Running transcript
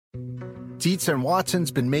Dietz and Watson's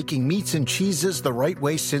been making meats and cheeses the right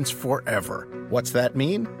way since forever. What's that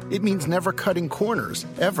mean? It means never cutting corners,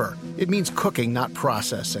 ever. It means cooking, not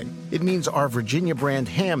processing. It means our Virginia brand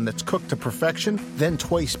ham that's cooked to perfection, then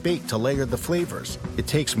twice baked to layer the flavors. It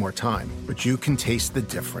takes more time, but you can taste the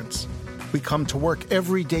difference. We come to work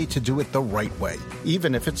every day to do it the right way,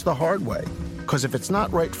 even if it's the hard way. Because if it's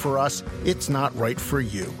not right for us, it's not right for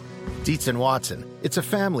you. Dietz and Watson, it's a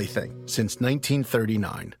family thing since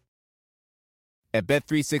 1939. At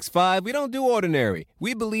Bet365, we don't do ordinary.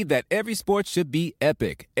 We believe that every sport should be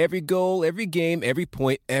epic. Every goal, every game, every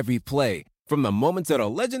point, every play. From the moments that are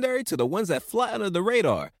legendary to the ones that fly under the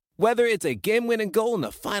radar. Whether it's a game-winning goal in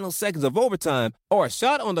the final seconds of overtime or a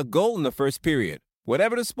shot on the goal in the first period.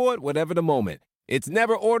 Whatever the sport, whatever the moment. It's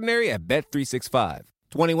never ordinary at Bet365.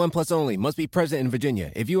 21 plus only. Must be present in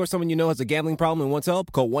Virginia. If you or someone you know has a gambling problem and wants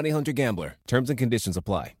help, call 1-800-GAMBLER. Terms and conditions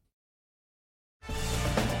apply.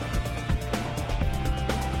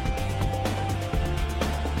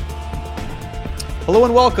 Hello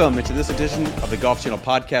and welcome into this edition of the Golf Channel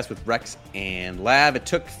podcast with Rex and Lav. It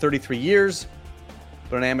took 33 years,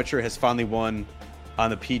 but an amateur has finally won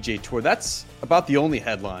on the PGA Tour. That's about the only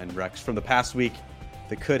headline, Rex, from the past week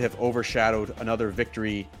that could have overshadowed another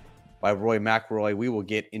victory by Rory McIlroy. We will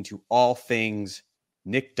get into all things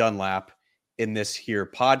Nick Dunlap in this here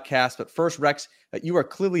podcast. But first, Rex, you are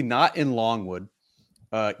clearly not in Longwood.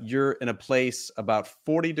 You're in a place about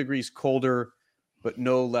 40 degrees colder, but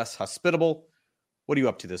no less hospitable. What are you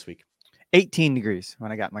up to this week? 18 degrees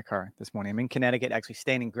when I got in my car this morning. I'm in Connecticut, actually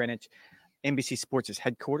staying in Greenwich. NBC Sports'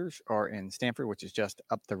 headquarters are in Stamford, which is just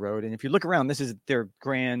up the road. And if you look around, this is their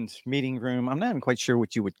grand meeting room. I'm not even quite sure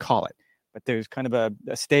what you would call it, but there's kind of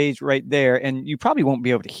a stage right there. And you probably won't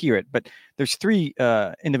be able to hear it, but there's three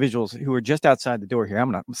individuals who are just outside the door here. I'm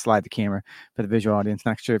going to slide the camera for the visual audience.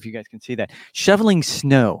 Not sure if you guys can see that. Shoveling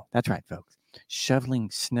snow. That's right, folks. Shoveling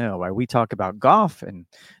snow, while we talk about golf and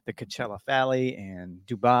the Coachella Valley and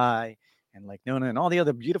Dubai and Lake Nona and all the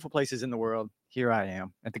other beautiful places in the world. Here I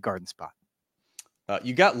am at the garden spot.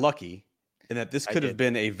 You got lucky in that this could have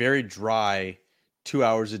been a very dry 2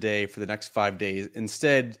 hours a day for the next 5 days.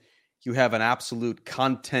 Instead, you have an absolute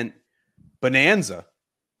content bonanza,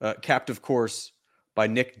 capped, of course, by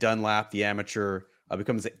Nick Dunlap, the amateur,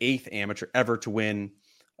 becomes the 8th amateur ever to win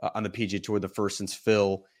on the PGA Tour, the first since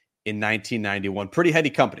Phil in 1991. Pretty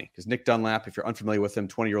heady company, because Nick Dunlap, if you're unfamiliar with him,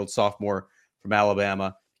 20-year-old sophomore from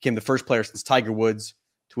Alabama, became the first player since Tiger Woods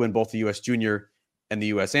to win both the U.S. Junior and the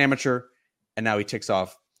U.S. Amateur, and now he ticks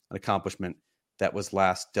off an accomplishment that was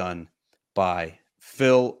last done by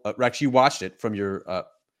Phil. Rex, you watched it from your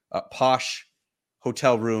posh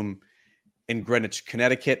hotel room in Greenwich,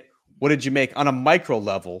 Connecticut. What did you make on a micro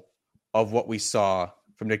level of what we saw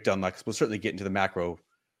from Nick Dunlap? We'll certainly get into the macro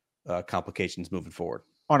complications moving forward.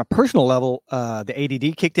 On a personal level, the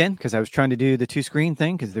ADD kicked in because I was trying to do the two-screen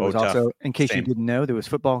thing because there was also, in case you didn't know, there was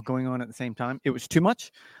football going on at the same time. It was too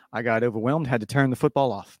much. I got overwhelmed, had to turn the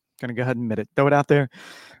football off. Going to go ahead and admit it. Throw it out there.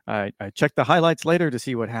 I checked the highlights later to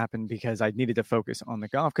see what happened because I needed to focus on the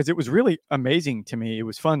golf because it was really amazing to me. It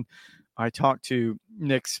was fun. I talked to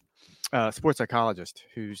Nick's sports psychologist,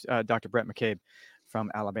 who's Dr. Brett McCabe from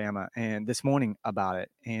Alabama, and this morning about it.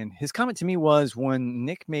 And his comment to me was when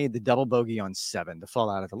Nick made the double bogey on 7 to fall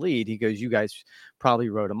out of the lead, he goes, "You guys probably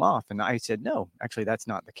wrote him off." And I said, "No, actually, that's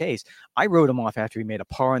not the case. I wrote him off after he made a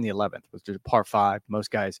par on the 11th, which was a par 5.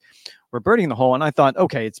 Most guys were birdieing the hole. And I thought,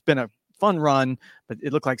 okay, it's been a fun run, but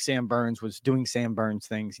it looked like Sam Burns was doing Sam Burns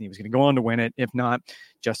things and he was going to go on to win it. If not,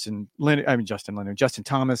 Justin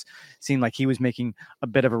Thomas seemed like he was making a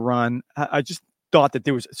bit of a run. I just thought that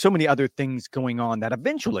there was so many other things going on that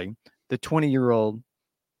eventually the 20-year-old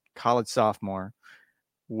college sophomore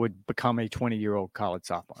would become a 20-year-old college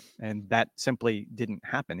sophomore. And that simply didn't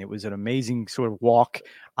happen. It was an amazing sort of walk.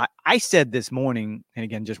 I said this morning, and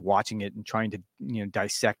again, just watching it and trying to,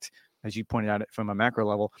 dissect, as you pointed out, it from a macro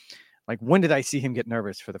level, like, when did I see him get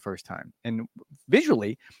nervous for the first time? And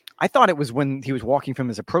visually, I thought it was when he was walking from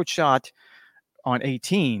his approach shot on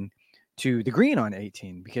 18 to the green on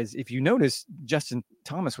 18, because if you notice, Justin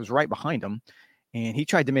Thomas was right behind him and he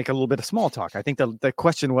tried to make a little bit of small talk. I think the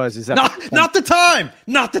question was, is that not the time?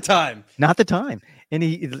 And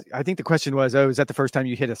I think the question was, is that the first time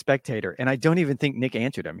you hit a spectator? And I don't even think Nick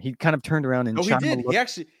answered him. He kind of turned around and he did.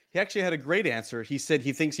 He actually had a great answer. He said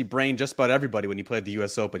he thinks he brained just about everybody when he played the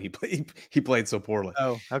U.S. Open. He played so poorly.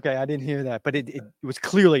 Oh, okay. I didn't hear that, but it was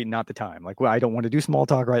clearly not the time. Like, well, I don't want to do small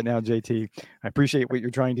talk right now, JT. I appreciate what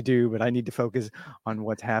you're trying to do, but I need to focus on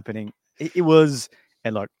what's happening. It was,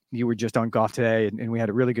 and look, you were just on Golf Today, and we had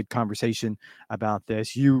a really good conversation about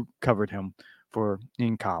this. You covered him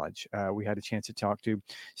in college. We had a chance to talk to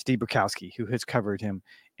Steve Burkowski, who has covered him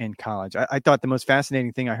in college. I thought the most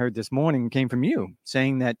fascinating thing I heard this morning came from you,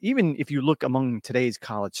 saying that even if you look among today's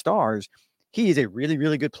college stars, he is a really,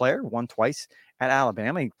 really good player, won twice at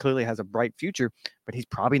Alabama. He clearly has a bright future, but he's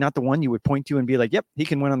probably not the one you would point to and be like, yep, he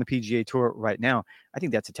can win on the PGA Tour right now. I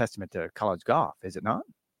think that's a testament to college golf, is it not?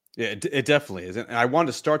 Yeah, it definitely is. And I wanted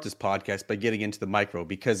to start this podcast by getting into the micro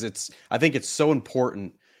because I think it's so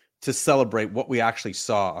important to celebrate what we actually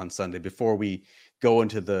saw on Sunday before we go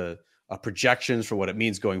into the projections for what it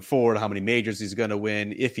means going forward, how many majors he's going to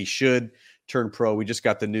win, if he should turn pro. We just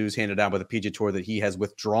got the news handed down by the PGA Tour that he has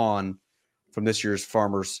withdrawn from this year's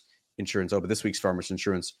Farmers Insurance Open, this week's Farmers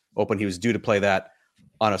Insurance Open. He was due to play that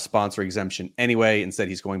on a sponsor exemption anyway. Instead,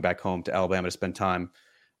 he's going back home to Alabama to spend time,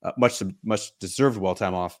 much deserved well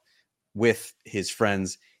time off with his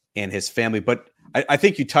friends and his family. But I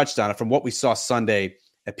think you touched on it from what we saw Sunday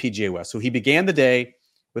at PGA West. So he began the day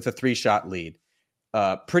with a 3-shot lead.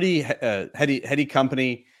 Pretty heady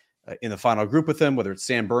company in the final group with him, whether it's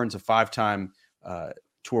Sam Burns, a 5-time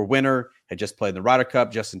tour winner, had just played in the Ryder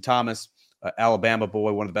Cup, Justin Thomas, Alabama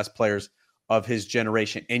boy, one of the best players of his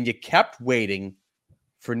generation. And you kept waiting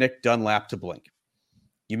for Nick Dunlap to blink.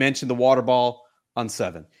 You mentioned the water ball on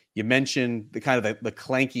 7. You mentioned the kind of the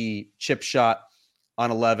clanky chip shot on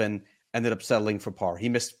 11, ended up settling for par. He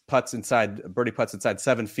missed birdie putts inside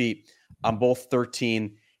 7 feet on both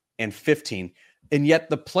 13 and 15. And yet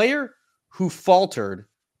the player who faltered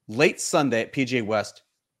late Sunday at PGA West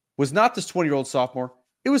was not this 20-year-old sophomore.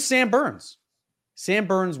 It was Sam Burns. Sam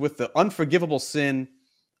Burns with the unforgivable sin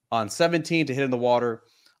on 17 to hit in the water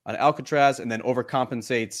on Alcatraz, and then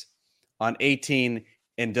overcompensates on 18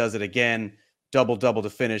 and does it again, double to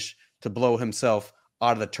finish to blow himself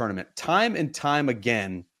out of the tournament. Time and time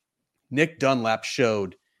again, Nick Dunlap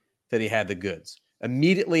showed that he had the goods.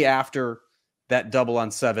 Immediately after that double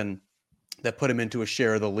on 7 that put him into a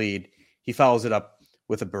share of the lead, he follows it up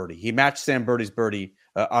with a birdie. He matched Sam Birdie's birdie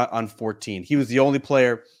on 14. He was the only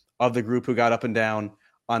player of the group who got up and down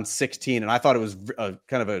on 16, and I thought it was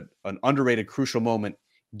an underrated, crucial moment,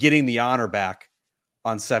 getting the honor back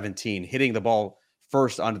on 17, hitting the ball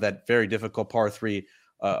first onto that very difficult par 3,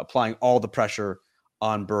 applying all the pressure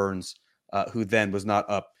on Burns, who then was not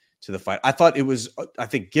up to the fight. I thought it was,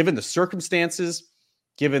 given the circumstances,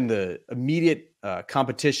 given the immediate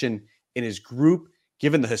competition in his group,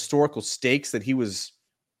 given the historical stakes that he was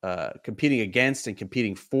competing against and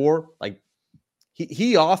competing for, like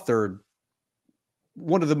he authored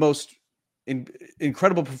one of the most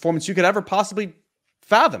incredible performances you could ever possibly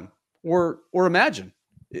fathom or imagine.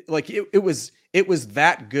 It was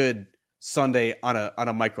that good Sunday on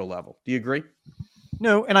a micro level. Do you agree?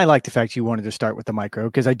 No, and I like the fact you wanted to start with the micro,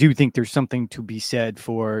 because I do think there's something to be said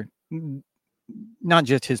for not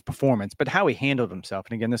just his performance, but how he handled himself.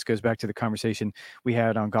 And again, this goes back to the conversation we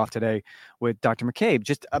had on Golf Today with Dr. McCabe,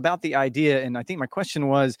 just about the idea. And I think my question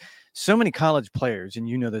was, so many college players, and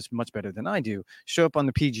you know this much better than I do, show up on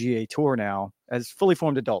the PGA Tour now as fully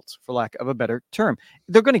formed adults, for lack of a better term.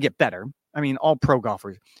 They're going to get better. I mean, all pro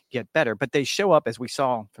golfers get better, but they show up, as we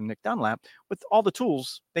saw from Nick Dunlap, with all the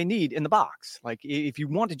tools they need in the box. Like, if you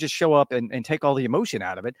want to just show up and take all the emotion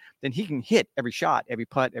out of it, then he can hit every shot, every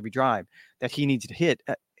putt, every drive that he needs to hit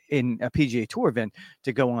in a PGA Tour event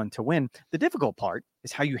to go on to win. The difficult part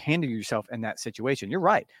is how you handle yourself in that situation. You're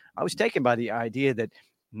right. I was taken by the idea that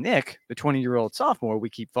Nick, the 20-year-old sophomore we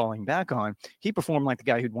keep falling back on, he performed like the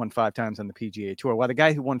guy who'd won 5 times on the PGA Tour, while the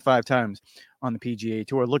guy who won 5 times on the PGA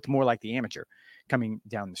Tour looked more like the amateur coming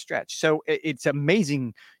down the stretch. So it's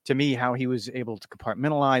amazing to me how he was able to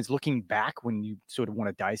compartmentalize, looking back when you sort of want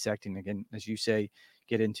to dissect and, again, as you say,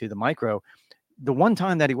 get into the micro. The one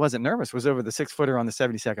time that he wasn't nervous was over the 6-footer on the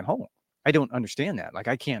 72nd hole. I don't understand that. Like,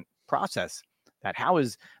 I can't process that. How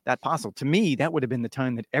is that possible? To me, that would have been the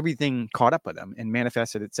time that everything caught up with him and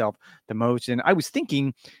manifested itself the most. And I was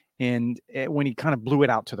thinking, and when he kind of blew it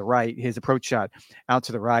out to the right, his approach shot out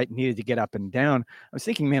to the right, needed to get up and down, I was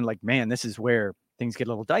thinking, man, this is where things get a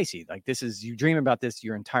little dicey. Like, this is, you dream about this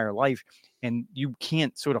your entire life, and you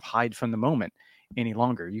can't sort of hide from the moment any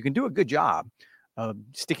longer. You can do a good job of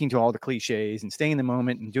sticking to all the cliches and staying in the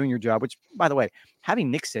moment and doing your job, which, by the way,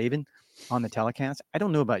 having Nick Saban on the telecast, I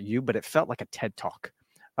don't know about you, but it felt like a TED Talk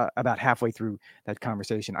about halfway through that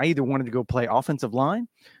conversation. I either wanted to go play offensive line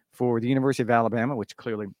for the University of Alabama, which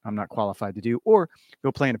clearly I'm not qualified to do, or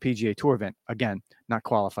go play in a PGA Tour event. Again, not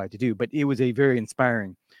qualified to do, but it was a very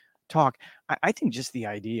inspiring talk. I think just the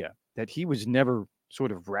idea that he was never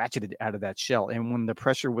sort of ratcheted out of that shell. And when the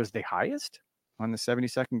pressure was the highest on the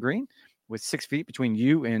 72nd green, with 6 feet between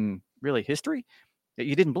you and really history, that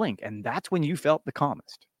you didn't blink. And that's when you felt the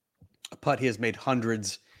calmest. a putt he has made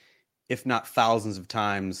hundreds, if not thousands of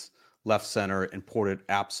times left center and poured it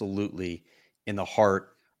absolutely in the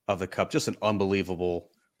heart of the cup. Just an unbelievable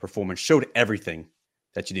performance. Showed everything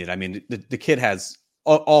that you need. I mean, the kid has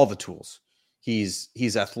all the tools. He's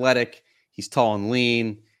athletic. He's tall and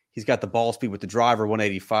lean. He's got the ball speed with the driver,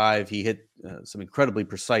 185. He hit some incredibly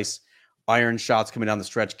precise iron shots coming down the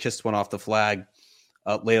stretch, kissed one off the flag,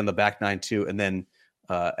 late on the back nine too. And then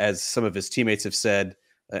as some of his teammates have said,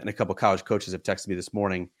 and a couple of college coaches have texted me this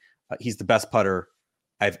morning, he's the best putter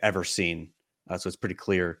I've ever seen. So it's pretty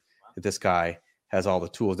clear that this guy has all the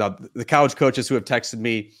tools. Now, the college coaches who have texted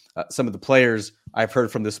me, some of the players I've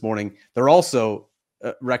heard from this morning, they're also,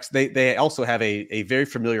 Rex, they also have a very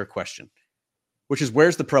familiar question, which is,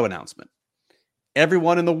 where's the pro announcement?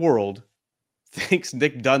 Everyone in the world thinks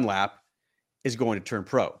Nick Dunlap is going to turn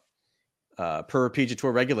pro. Per PGA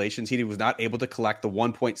Tour regulations, he was not able to collect the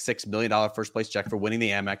 $1.6 million first place check for winning the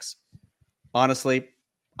Amex. Honestly,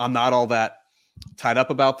 I'm not all that tied up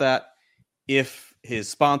about that. If his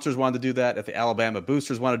sponsors wanted to do that, if the Alabama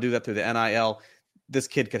boosters want to do that through the NIL, this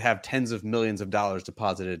kid could have tens of millions of dollars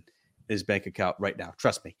deposited in his bank account right now.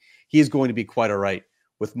 Trust me, he is going to be quite all right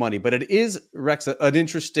with money. But it is, Rex, an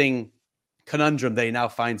interesting conundrum that he now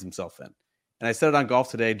finds himself in. And I said it on Golf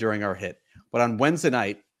Today during our hit. But on Wednesday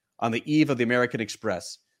night, on the eve of the American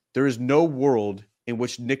Express, there is no world in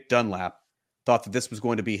which Nick Dunlap thought that this was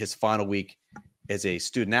going to be his final week as a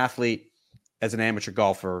student athlete, as an amateur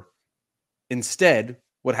golfer. Instead,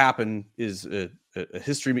 what happened is a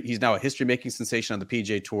history. He's now a history-making sensation on the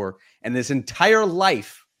PGA Tour, and his entire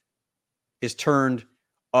life is turned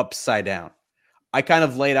upside down. I kind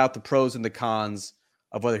of laid out the pros and the cons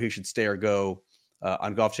of whether he should stay or go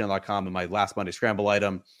on golfchannel.com in my last Monday Scramble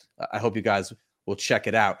item. I hope you guys will check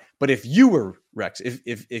it out. But if you were, Rex,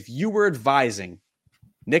 if you were advising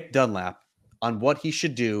Nick Dunlap on what he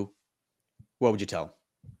should do, what would you tell him?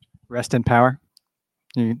 Rest in power.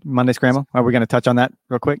 Monday Scramble. Are we going to touch on that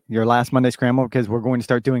real quick? Your last Monday Scramble, because we're going to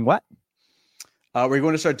start doing what? We're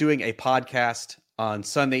going to start doing a podcast on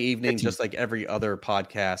Sunday evening, just like every other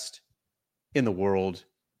podcast in the world.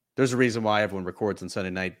 There's a reason why everyone records on Sunday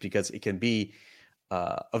night, because it can be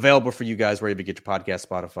available for you guys wherever you get your podcast,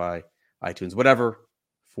 Spotify, iTunes, whatever,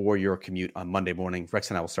 for your commute on Monday morning. Rex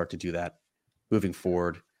and I will start to do that moving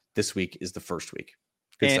forward. This week is the first week.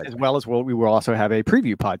 And as well as we will also have a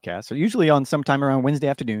preview podcast. So usually on sometime around Wednesday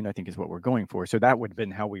afternoon, I think is what we're going for. So that would have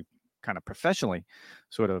been how we kind of professionally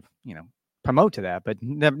sort of, promote to that. But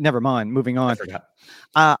never mind. Moving on.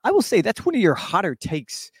 I will say that's one of your hotter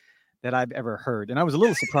takes that I've ever heard. And I was a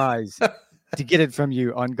little surprised to get it from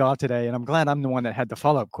you on Golf Today. And I'm glad I'm the one that had the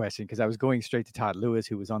follow-up question, because I was going straight to Todd Lewis,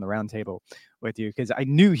 who was on the roundtable with you, because I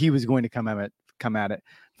knew he was going to come at it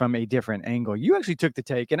from a different angle. You actually took the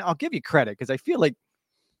take, and I'll give you credit, because I feel like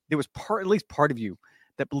there was at least part of you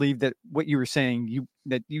that believed that what you were saying,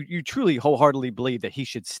 you truly wholeheartedly believe that he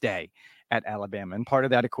should stay at Alabama. And part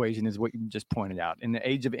of that equation is what you just pointed out. In the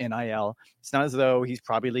age of NIL, it's not as though he's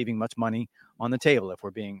probably leaving much money on the table, if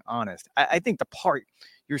we're being honest. I think the part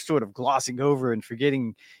you're sort of glossing over and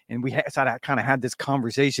forgetting, and we kind of had this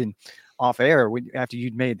conversation off air after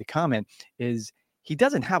you'd made the comment, is he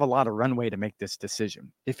doesn't have a lot of runway to make this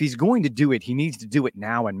decision. If he's going to do it, he needs to do it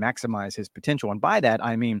now and maximize his potential. And by that,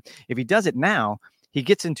 I mean, if he does it now, he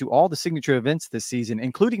gets into all the signature events this season,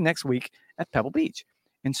 including next week at Pebble Beach.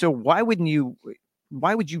 And so why would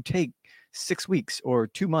you take 6 weeks or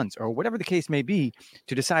 2 months or whatever the case may be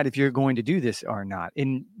to decide if you're going to do this or not?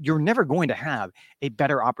 And you're never going to have a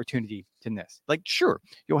better opportunity than this. Like, sure,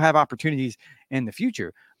 you'll have opportunities in the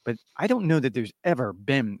future, but I don't know that there's ever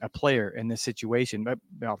been a player in this situation. But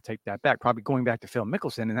I'll take that back. Probably going back to Phil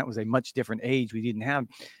Mickelson, and that was a much different age. We didn't have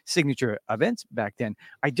signature events back then.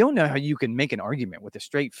 I don't know how you can make an argument with a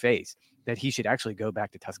straight face that he should actually go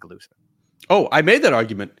back to Tuscaloosa. Oh, I made that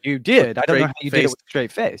argument. You did. I don't know how you did it with a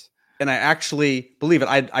straight face. And I actually believe it.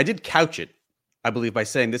 I did couch it, I believe, by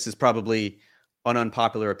saying this is probably an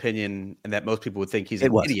unpopular opinion, and that most people would think he's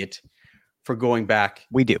an idiot for going back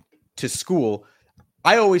to school.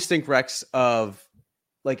 I always think, Rex, of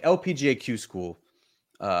like LPGA Q school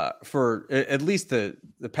for at least the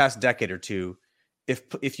past decade or two.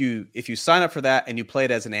 If you sign up for that and you play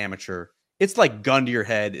it as an amateur, it's like gun to your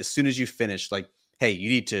head as soon as you finish. Like, hey, you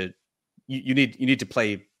need to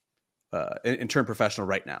play and turn professional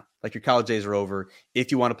right now. Like, your college days are over.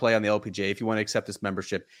 If you want to play on the LPGA, if you want to accept this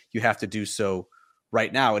membership, you have to do so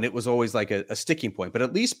right now. And it was always like a sticking point. But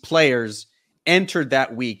at least players entered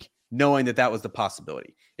that week knowing that was the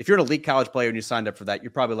possibility. If you're an elite college player and you signed up for that,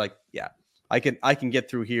 you're probably like, yeah, I can get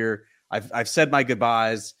through here. I've said my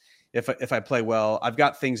goodbyes. if I play well. I've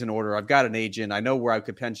got things in order. I've got an agent. I know where I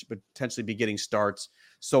could potentially be getting starts,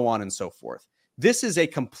 so on and so forth. This is a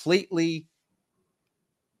completely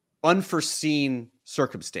unforeseen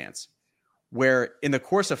circumstance where in the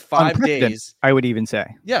course of 5 days, I would even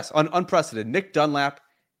say, yes, unprecedented. Nick Dunlap,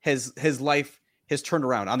 his life has turned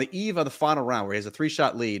around on the eve of the final round where he has a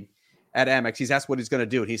 3-shot lead at Amex. He's asked what he's going to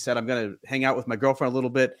do. And he said, I'm going to hang out with my girlfriend a little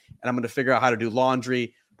bit and I'm going to figure out how to do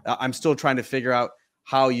laundry. I'm still trying to figure out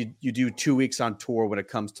how you do 2 weeks on tour when it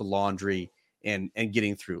comes to laundry and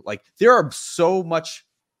getting through. Like, there are so much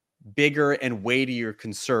bigger and weightier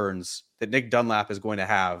concerns that Nick Dunlap is going to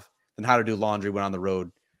have than how to do laundry when on the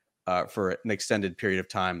road for an extended period of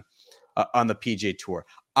time on the PGA Tour.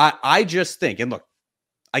 I just think, and look,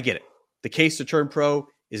 I get it. The case to turn pro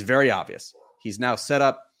is very obvious. He's now set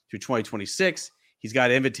up through 2026. He's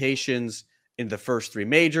got invitations in the first 3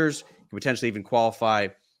 majors. He can potentially even qualify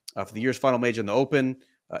for the year's final major in the Open.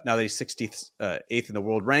 Now that he's 68th in the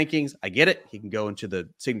world rankings, I get it. He can go into the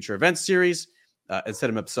Signature Events Series and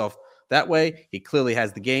set himself that way. He clearly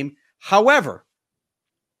has the game. However,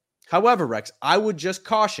 Rex, I would just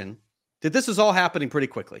caution that this is all happening pretty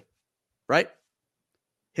quickly, right?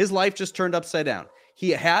 His life just turned upside down.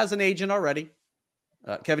 He has an agent already,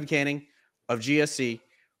 Kevin Canning of GSC,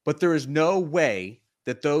 but there is no way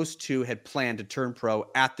that those two had planned to turn pro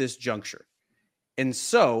at this juncture. And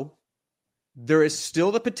so there is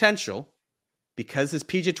still the potential, because his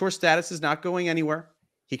PGA Tour status is not going anywhere.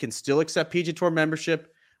 He can still accept PGA Tour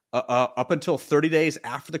membership up until 30 days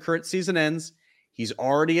after the current season ends. He's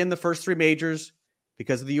already in the first 3 majors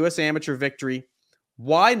because of the U.S. Amateur victory.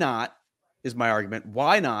 Why not, is my argument,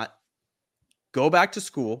 why not go back to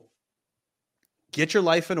school, get your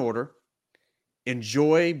life in order,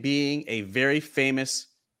 enjoy being a very famous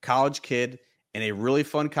college kid in a really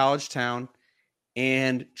fun college town,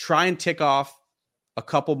 and try and tick off a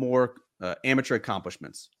couple more amateur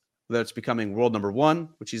accomplishments, whether it's becoming world number 1,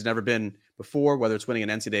 which he's never been before, whether it's winning an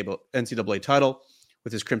NCAA title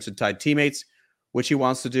with his Crimson Tide teammates, which he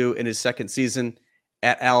wants to do in his second season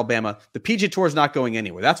at Alabama. The PGA Tour is not going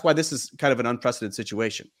anywhere. That's why this is kind of an unprecedented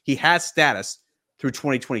situation. He has status through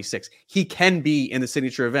 2026. He can be in the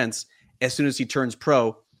signature events as soon as he turns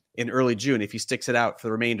pro in early June, if he sticks it out for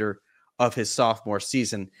the remainder of his sophomore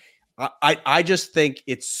season. I just think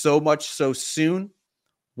it's so much so soon.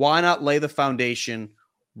 Why not lay the foundation?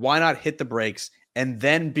 Why not hit the brakes and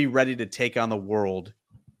then be ready to take on the world?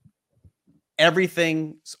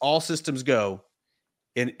 Everything, all systems go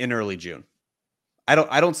in early June.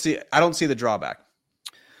 I don't see the drawback.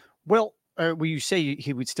 Well, you say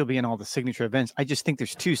he would still be in all the signature events. I just think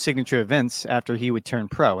there's 2 signature events after he would turn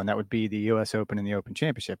pro, and that would be the U.S. Open and the Open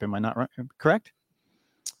Championship. Am I not right? Correct?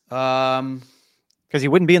 Because he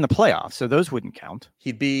wouldn't be in the playoffs, so those wouldn't count.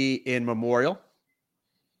 He'd be in Memorial,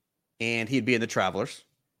 and he'd be in the Travelers.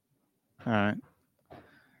 All right.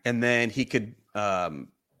 And then he could, I'm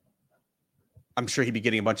sure he'd be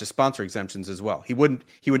getting a bunch of sponsor exemptions as well. He would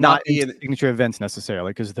not be in signature events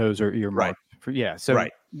necessarily, because those are earmarked. Right. So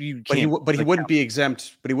right. But he wouldn't be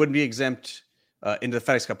exempt. But he wouldn't be exempt into the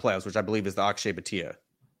FedEx Cup playoffs, which I believe is the Akshay Bhatia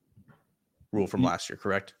rule from last year.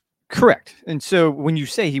 Correct. Correct. And so when you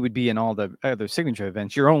say he would be in all the other signature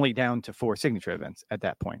events, you're only down to 4 signature events at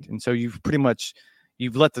that point. And so you've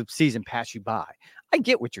let the season pass you by. I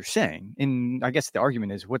get what you're saying. And I guess the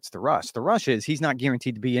argument is, what's the rush? The rush is he's not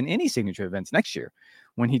guaranteed to be in any signature events next year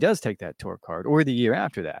when he does take that tour card, or the year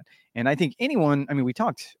after that. And I think we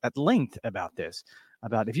talked at length about this,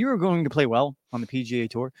 about if you were going to play well on the PGA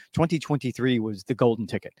Tour, 2023 was the golden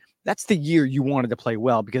ticket. That's the year you wanted to play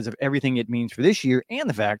well because of everything it means for this year, and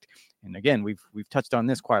the fact, and again, we've touched on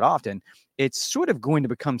this quite often, it's sort of going to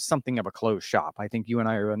become something of a closed shop. I think you and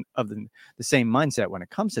I are of the same mindset when it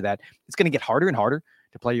comes to that. It's going to get harder and harder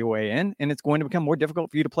to play your way in, and it's going to become more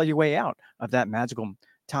difficult for you to play your way out of that magical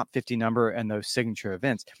top 50 number and those signature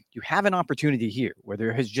events. You have an opportunity here where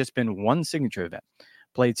there has just been 1 signature event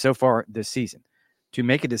played so far this season to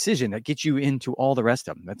make a decision that gets you into all the rest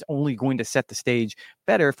of them. That's only going to set the stage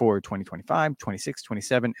better for 2025, 26,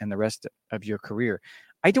 27, and the rest of your career.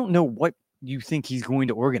 I don't know what you think he's going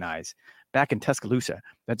to organize back in Tuscaloosa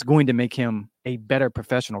that's going to make him a better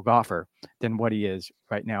professional golfer than what he is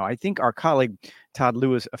right now. I think our colleague Todd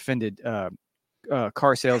Lewis offended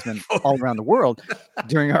car salesmen all around the world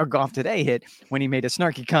during our Golf Today hit when he made a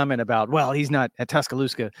snarky comment about, well, he's not at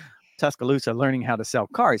Tuscaloosa learning how to sell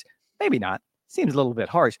cars. Maybe not. Seems a little bit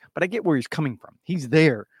harsh, but I get where he's coming from. He's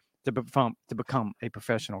there to become a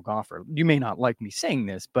professional golfer. You may not like me saying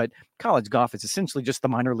this, but college golf is essentially just the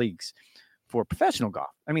minor leagues for professional golf.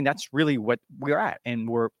 I mean, that's really what we're at. And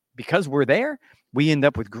we're because we're there, we end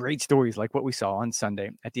up with great stories like what we saw on Sunday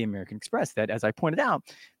at the American Express, that, as I pointed out,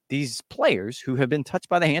 these players who have been touched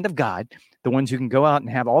by the hand of God, the ones who can go out and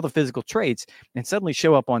have all the physical traits and suddenly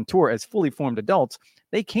show up on tour as fully formed adults,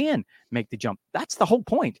 they can make the jump. That's the whole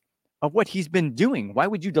point of what he's been doing. Why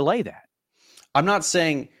would you delay that? I'm not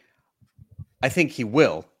saying I think he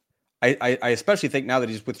will. I especially think now that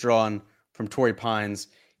he's withdrawn from Torrey Pines,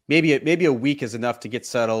 maybe a week is enough to get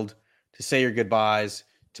settled, to say your goodbyes,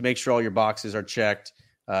 to make sure all your boxes are checked,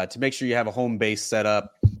 to make sure you have a home base set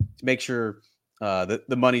up, to make sure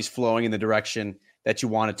the money's flowing in the direction that you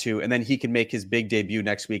want it to. And then he can make his big debut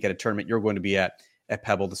next week at a tournament you're going to be at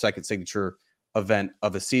Pebble, the second signature event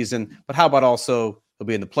of the season. But how about also he'll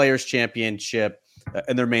be in the Players Championship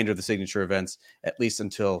and the remainder of the signature events, at least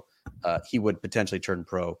until he would potentially turn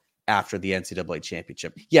pro after the NCAA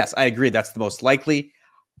championship. Yes, I agree. That's the most likely.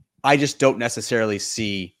 I just don't necessarily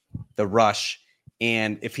see the rush.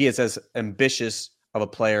 And if he is as ambitious of a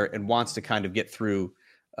player and wants to kind of get through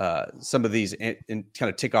some of these and kind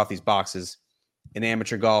of tick off these boxes in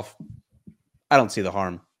amateur golf, I don't see the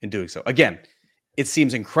harm in doing so. Again, it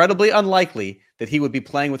seems incredibly unlikely that he would be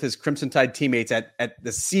playing with his Crimson Tide teammates at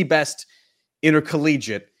the Seabest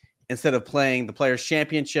Intercollegiate instead of playing the Players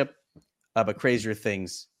Championship, but crazier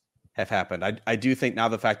things have happened. I do think now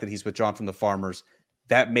the fact that he's withdrawn from the Farmers,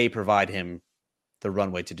 that may provide him the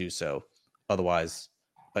runway to do so. Otherwise,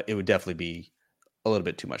 it would definitely be a little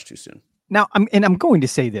bit too much too soon. Now, I'm going to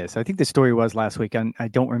say this. I think the story was last week, and I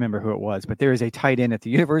don't remember who it was, but there is a tight end at the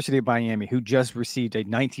University of Miami who just received a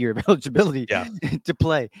 9th year of eligibility to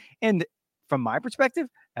play. And from my perspective,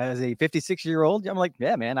 as a 56-year-old, I'm like,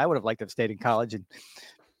 yeah, man, I would have liked to have stayed in college and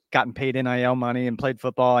gotten paid NIL money and played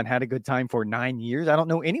football and had a good time for 9 years. I don't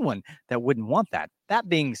know anyone that wouldn't want that. That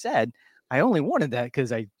being said, I only wanted that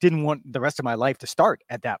because I didn't want the rest of my life to start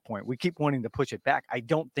at that point. We keep wanting to push it back. I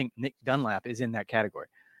don't think Nick Dunlap is in that category.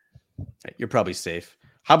 You're probably safe.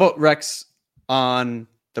 How about Rex on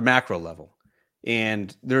the macro level?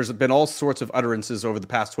 And there's been all sorts of utterances over the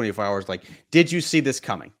past 24 hours. Like, did you see this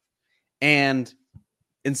coming? And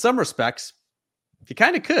in some respects, you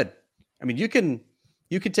kind of could. I mean, you can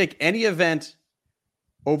take any event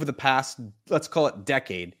over the past, let's call it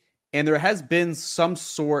decade, and there has been some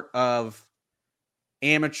sort of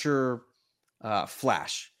amateur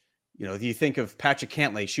flash. You know, you think of Patrick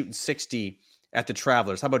Cantlay shooting 60 at the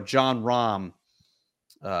Travelers. How about John Rahm,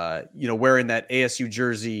 wearing that ASU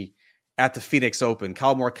jersey at the Phoenix Open?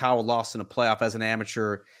 Kyle Morikawa lost in a playoff as an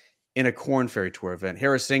amateur in a Korn Ferry Tour event.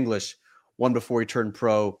 Harris English won before he turned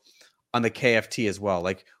pro on the KFT as well.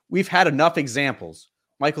 Like, we've had enough examples.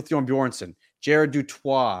 Michael Thorne Bjornsson, Jared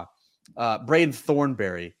Dutois, Braden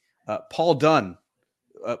Thornberry, Paul Dunn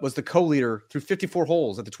was the co-leader through 54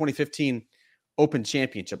 holes at the 2015 Open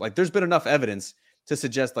Championship. Like, there's been enough evidence to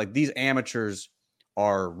suggest like these amateurs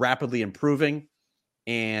are rapidly improving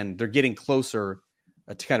and they're getting closer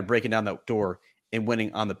to kind of breaking down that door and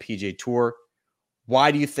winning on the PGA Tour.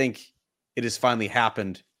 Why do you think it has finally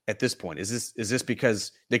happened at this point? Is this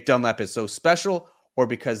because Nick Dunlap is so special, or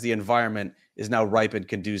because the environment is now ripe and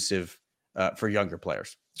conducive for younger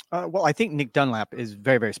players? Well, I think Nick Dunlap is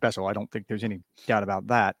very, very special. I don't think there's any doubt about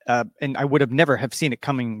that. And I would have never have seen it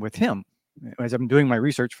coming with him. As I'm doing my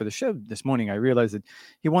research for the show this morning, I realized that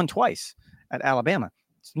he won twice at Alabama.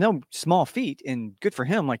 It's no small feat, and good for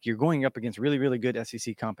him. Like, you're going up against really, really good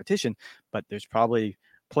SEC competition, but there's probably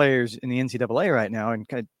players in the NCAA right now and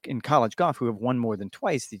in college golf who have won more than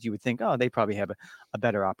twice that you would think, oh, they probably have a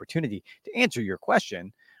better opportunity. To answer your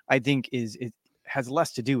question, I think it has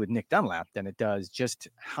less to do with Nick Dunlap than it does just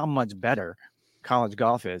how much better college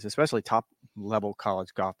golf is, especially top level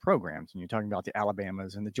college golf programs. And you're talking about the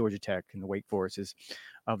Alabamas and the Georgia Tech and the Wake Forests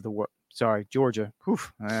of the world. Sorry, Georgia. Whew,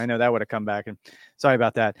 I know that would have come back. And sorry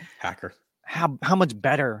about that. Hacker. How much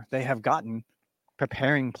better they have gotten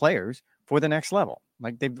preparing players for the next level.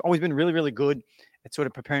 Like, they've always been really, really good at sort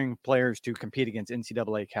of preparing players to compete against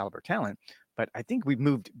NCAA caliber talent. But I think we've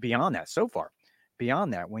moved beyond that so far.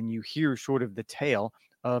 Beyond that, when you hear sort of the tale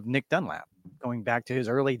of Nick Dunlap going back to his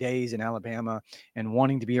early days in Alabama and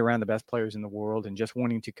wanting to be around the best players in the world and just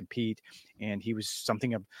wanting to compete. And he was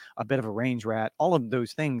something of a bit of a range rat. All of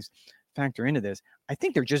those things factor into this. I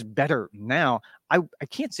think they're just better now. I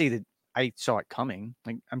can't say that I saw it coming.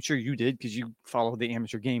 Like, I'm sure you did, because you follow the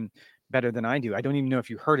amateur game better than I do. I don't even know if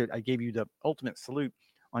you heard it. I gave you the ultimate salute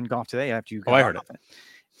on Golf Today after you got I heard it.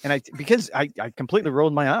 And because I completely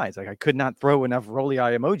rolled my eyes. Like, I could not throw enough rolly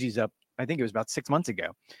eye emojis up. I think it was about 6 months ago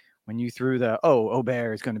when you threw the,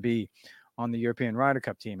 Aubert is going to be on the European Ryder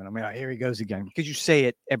Cup team. And I'm like, oh, here he goes again. Because you say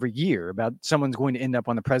it every year about someone's going to end up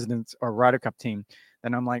on the President's or Ryder Cup team.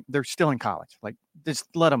 And I'm like, they're still in college. Like, just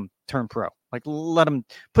let them turn pro. Like, let them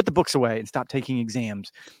put the books away and stop taking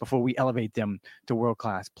exams before we elevate them to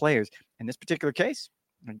world-class players. In this particular case,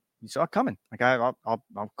 you saw it coming. Like,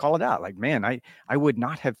 I'll call it out. Like, man, I would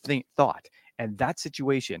not have thought at that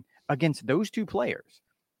situation against those two players.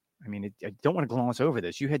 I mean, I don't want to gloss over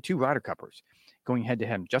this. You had two Ryder Cuppers going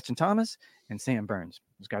head-to-head, Justin Thomas and Sam Burns.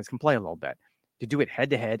 Those guys can play a little bit. To do it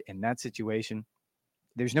head-to-head in that situation,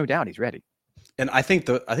 there's no doubt he's ready. And I think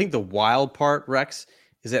the wild part, Rex,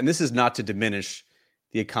 is that, and this is not to diminish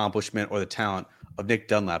the accomplishment or the talent of Nick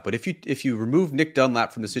Dunlap, but if you remove Nick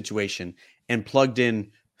Dunlap from the situation and plugged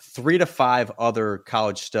in 3 to 5 other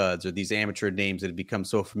college studs or these amateur names that have become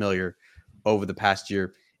so familiar over the past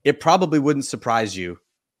year, it probably wouldn't surprise you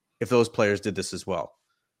if those players did this as well.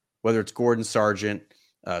 Whether it's Gordon Sargent,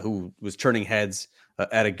 who was turning heads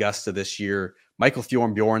at Augusta this year, Michael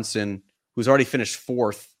Bjornsson, who's already finished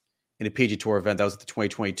 4th in a PGA Tour event. That was at the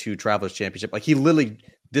 2022 Travelers Championship. Like, he literally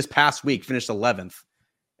this past week finished 11th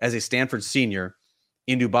as a Stanford senior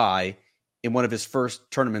in Dubai in one of his first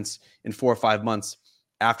tournaments in 4 or 5 months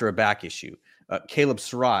after a back issue. Caleb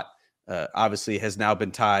Surratt obviously has now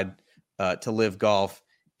been tied to Live Golf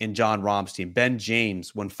in John Rahm's team. Ben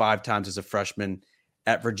James won 5 times as a freshman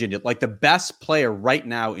at Virginia. Like, the best player right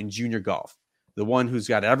now in junior golf, the one who's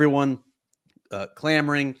got everyone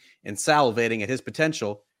clamoring and salivating at his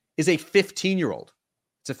potential, is a 15-year-old.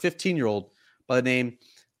 It's a 15-year-old by the name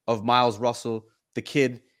of Miles Russell. The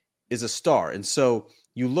kid is a star. And so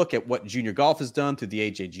you look at what junior golf has done through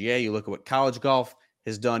the AJGA. You look at what college golf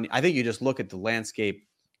has done. I think you just look at the landscape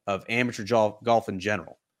of amateur golf in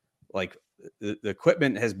general. Like, the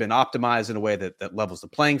equipment has been optimized in a way that levels the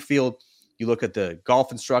playing field. You look at the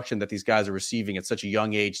golf instruction that these guys are receiving at such a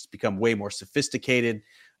young age. It's become way more sophisticated.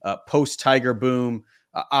 Post-Tiger boom,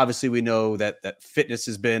 obviously we know that fitness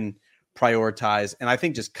has been prioritized. And I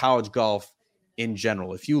think just college golf in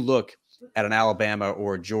general, if you look at an Alabama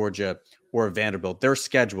or a Georgia or a Vanderbilt, their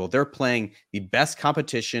schedule, they're playing the best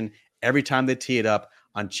competition every time they tee it up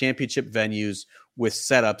on championship venues with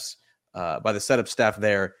setups by the setup staff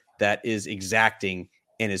there that is exacting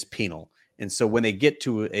and is penal. And so when they get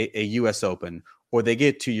to a U.S. Open, or they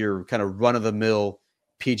get to your kind of run-of-the-mill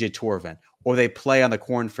PGA Tour event, or they play on the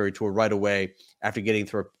Korn Ferry Tour right away after getting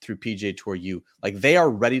through PGA Tour U, like, they are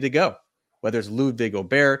ready to go. Whether it's Ludwig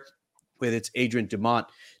Aubert, whether it's Adrian Dumont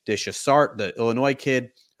de Chassart, the Illinois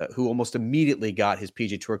kid who almost immediately got his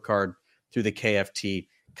PGA Tour card through the KFT,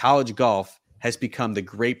 college golf has become the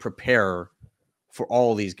great preparer for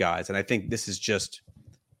all these guys. And I think this is just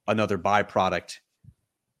another byproduct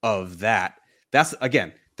of that. That's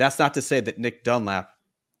not to say that Nick Dunlap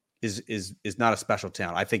is not a special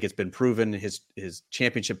talent. I think it's been proven. His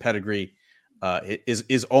championship pedigree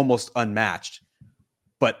is almost unmatched.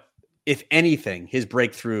 But if anything, his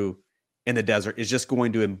breakthrough in the desert is just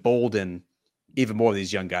going to embolden even more of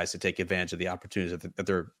these young guys to take advantage of the opportunities that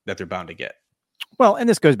they're bound to get. Well, and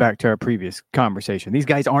this goes back to our previous conversation. These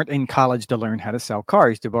guys aren't in college to learn how to sell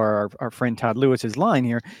cars, to borrow our friend Todd Lewis's line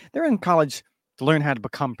here. They're in college to learn how to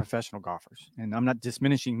become professional golfers. And I'm not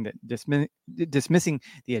dismissing the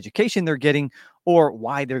education they're getting or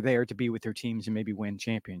why they're there to be with their teams and maybe win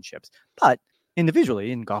championships. But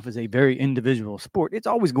individually, and golf is a very individual sport, it's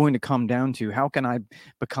always going to come down to, how can I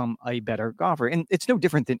become a better golfer? And it's no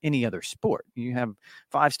different than any other sport. You have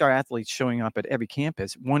 5-star athletes showing up at every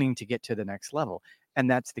campus wanting to get to the next level. And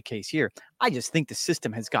that's the case here. I just think the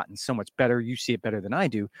system has gotten so much better. You see it better than I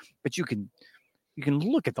do, but you can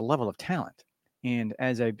look at the level of talent. And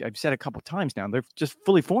as I've said a couple of times now, they're just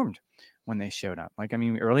fully formed when they showed up. Like, I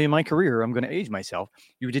mean, early in my career, I'm going to age myself,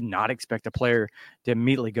 you did not expect a player to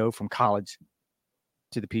immediately go from college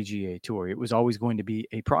to the PGA Tour. It was always going to be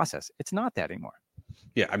a process. It's not that anymore.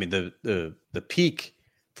 Yeah, I mean, the peak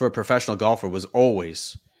for a professional golfer was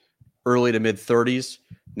always early to mid 30s.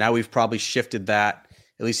 Now we've probably shifted that.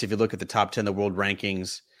 At least if you look at the top 10 of the world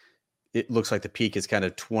rankings, it looks like the peak is kind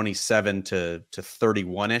of 27 to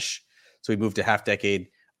 31-ish. So we moved a half decade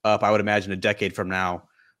up. I would imagine a decade from now,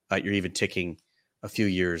 you're even ticking a few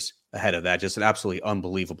years ahead of that. Just an absolutely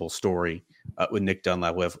unbelievable story with Nick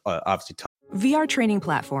Dunlap. We have obviously VR training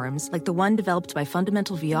platforms like the one developed by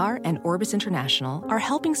Fundamental VR and Orbis International are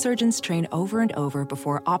helping surgeons train over and over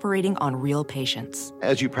before operating on real patients.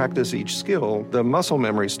 As you practice each skill, the muscle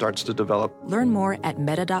memory starts to develop. Learn more at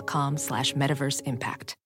meta.com/metaverse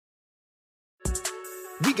impact.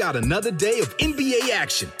 We got another day of NBA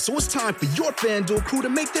action, so it's time for your FanDuel crew to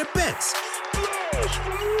make their bets.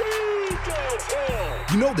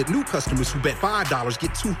 You know that new customers who bet $5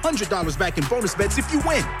 get $200 back in bonus bets if you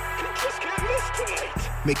win.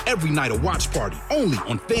 Make every night a watch party only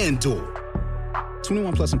on FanDuel.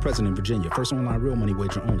 21 plus and present in Virginia. First online real money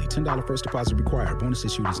wager only. $10 first deposit required. Bonus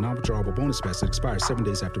issued is non-withdrawable bonus bets that expire 7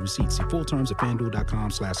 days after receipt. See full terms at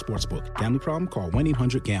FanDuel.com/sportsbook. Gambling problem? Call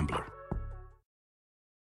 1-800-GAMBLER.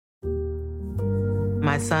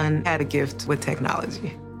 My son had a gift with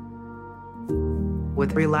technology.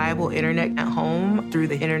 With reliable internet at home through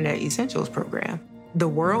the Internet Essentials program, the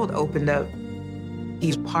world opened up.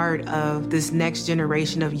 He's part of this next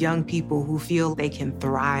generation of young people who feel they can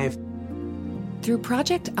thrive. Through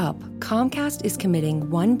Project UP, Comcast is committing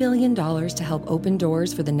 $1 billion to help open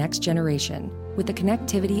doors for the next generation with the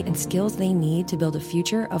connectivity and skills they need to build a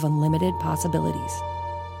future of unlimited possibilities.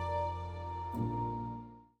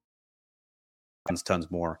 Tons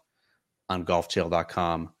more on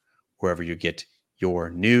golfchannel.com, wherever you get your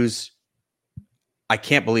news. I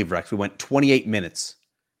can't believe, Rex, we went 28 minutes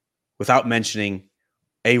without mentioning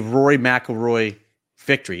a Rory McIlroy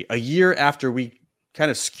victory a year after we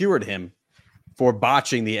kind of skewered him for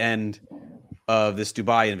botching the end of this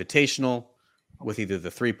Dubai Invitational with either the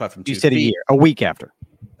 3-putt from 2 feet. You said a year, a week after.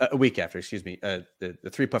 A week after, excuse me. The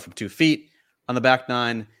 3-putt from 2 feet on the back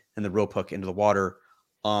 9 and the rope hook into the water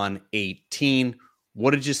on 18.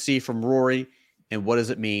 What did you see from Rory, and what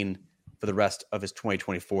does it mean for the rest of his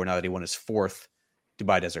 2024 now that he won his 4th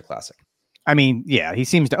Dubai Desert Classic? I mean, yeah, he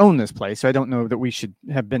seems to own this place, so I don't know that we should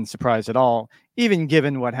have been surprised at all, even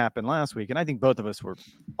given what happened last week. And I think both of us were,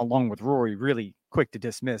 along with Rory, really quick to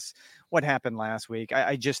dismiss what happened last week.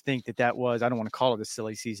 I just think that was, I don't want to call it a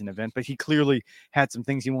silly season event, but he clearly had some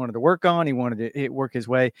things he wanted to work on. He wanted to work his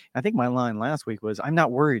way. I think my line last week was, I'm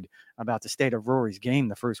not worried about the state of Rory's game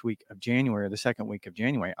the first week of January or the second week of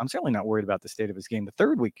January. I'm certainly not worried about the state of his game the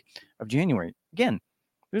third week of January. Again,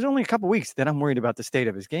 there's only a couple weeks that I'm worried about the state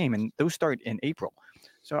of his game, and those start in April.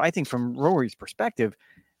 So I think from Rory's perspective,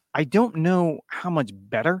 I don't know how much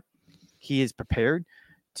better he is prepared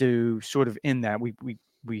to sort of end that.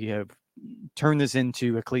 We have turned this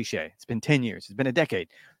into a cliche. It's been 10 years. It's been a decade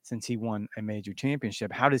since he won a major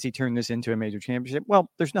championship. How does he turn this into a major championship? Well,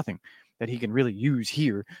 there's nothing that he can really use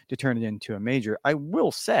here to turn it into a major. I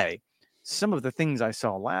will say some of the things I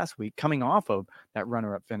saw last week coming off of that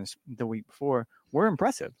runner-up finish the week before were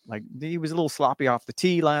impressive. Like, he was a little sloppy off the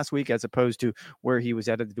tee last week as opposed to where he was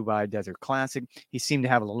at the Dubai Desert Classic. He seemed to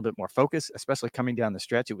have a little bit more focus, especially coming down the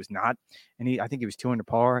stretch. It was not, and I think he was 2 under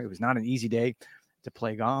par. It was not an easy day to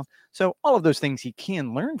play golf. So all of those things he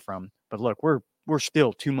can learn from. But look, we're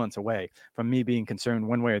still 2 months away from me being concerned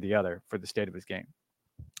one way or the other for the state of his game.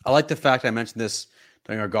 I like the fact, I mentioned this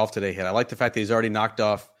during our Golf Today hit, I like the fact that he's already knocked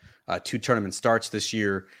off 2 tournament starts this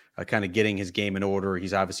year, kind of getting his game in order.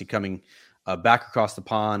 He's obviously coming back across the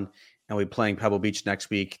pond, and we'll be playing Pebble Beach next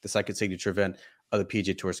week, the second signature event of the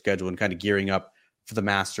PGA Tour schedule, and kind of gearing up for the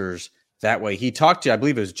Masters that way. He talked to, I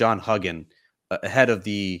believe it was John Huggan, ahead of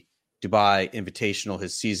the Dubai Invitational,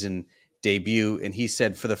 his season debut, and he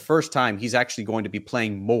said for the first time he's actually going to be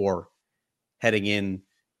playing more heading in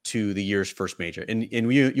to the year's first major. And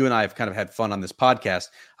you and I have kind of had fun on this podcast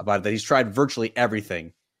about it, that he's tried virtually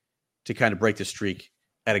everything to kind of break the streak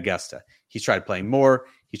at Augusta. He's tried playing more.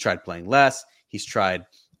 He's tried playing less. He's tried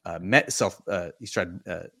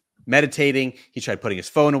meditating. He's tried putting his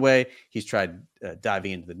phone away. He's tried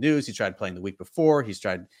diving into the news. He tried playing the week before. He's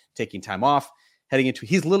tried taking time off heading into.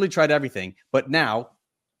 He's literally tried everything. But now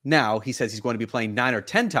he says he's going to be playing 9 or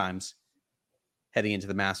 10 times heading into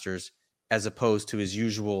the Masters, as opposed to his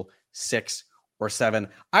usual 6 or 7.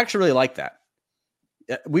 I actually really like that.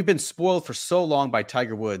 We've been spoiled for so long by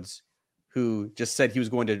Tiger Woods, who just said he was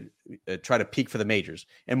going to try to peak for the majors.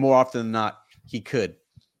 And more often than not, he could.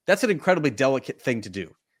 That's an incredibly delicate thing to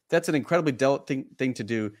do. That's an incredibly delicate thing to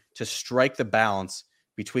do, to strike the balance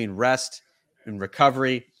between rest and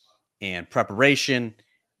recovery and preparation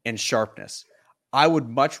and sharpness. I would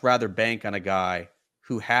much rather bank on a guy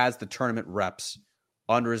who has the tournament reps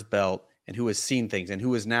under his belt and who has seen things and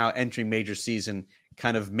who is now entering major season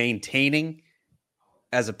kind of maintaining,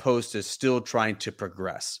 as opposed to still trying to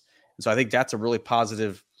progress. And so I think that's a really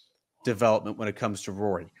positive development when it comes to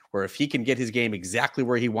Rory, where if he can get his game exactly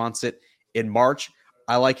where he wants it in March,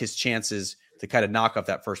 I like his chances to kind of knock off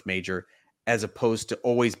that first major, as opposed to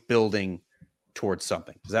always building towards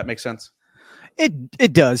something. Does that make sense?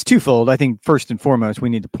 It does. Twofold. I think first and foremost, we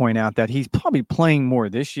need to point out that he's probably playing more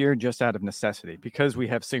this year just out of necessity, because we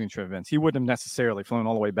have signature events. He wouldn't have necessarily flown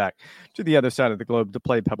all the way back to the other side of the globe to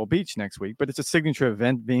play Pebble Beach next week, but it's a signature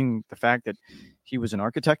event, being the fact that he was an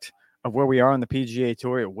architect of where we are on the PGA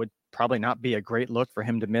Tour. It would probably not be a great look for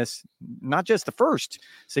him to miss not just the first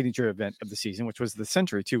signature event of the season, which was the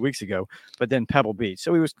Century 2 weeks ago, but then Pebble Beach.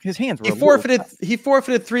 So his hands were. He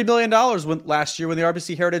forfeited $3 million last year when the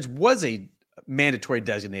RBC Heritage was a mandatory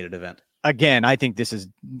designated event. Again, I think this is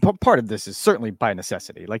part of this is certainly by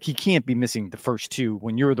necessity. Like, he can't be missing the first two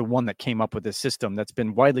when you're the one that came up with this system that's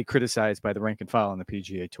been widely criticized by the rank and file on the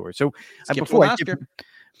PGA Tour. So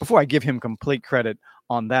before I give him complete credit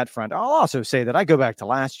on that front, I'll also say that I go back to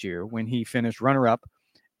last year when he finished runner-up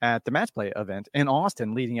at the match play event in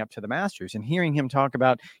Austin leading up to the Masters, and hearing him talk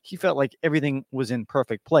about he felt like everything was in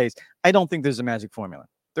perfect place. I don't think there's a magic formula.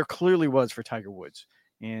 There clearly was for Tiger Woods,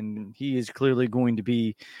 and he is clearly going to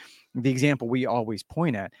be the example we always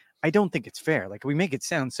point at. I don't think it's fair. Like, we make it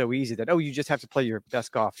sound so easy that, you just have to play your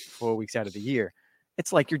best golf 4 weeks out of the year.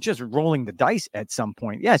 It's like you're just rolling the dice at some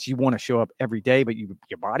point. Yes, you want to show up every day, but your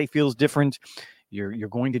body feels different. You're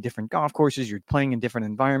going to different golf courses. You're playing in different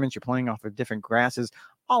environments. You're playing off of different grasses.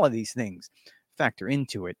 All of these things factor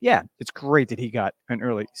into it. Yeah, it's great that he got an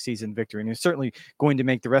early season victory, and it's certainly going to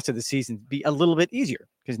make the rest of the season be a little bit easier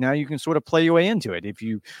because now you can sort of play your way into it. If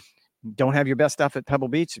you don't have your best stuff at Pebble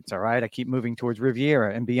Beach, it's all right. I keep moving towards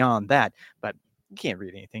Riviera and beyond that, but you can't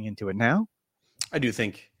read anything into it now. I do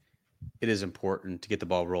think it is important to get the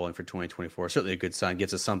ball rolling for 2024. Certainly a good sign.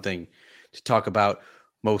 Gets us something to talk about.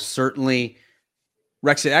 Most certainly,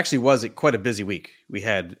 Rex, it actually was quite a busy week. We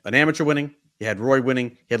had an amateur winning. You had Rory winning.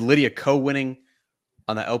 You had Lydia Ko winning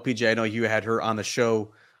on the LPGA. I know you had her on the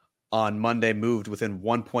show on Monday, moved within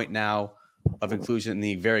 1 point now of inclusion in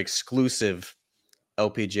the very exclusive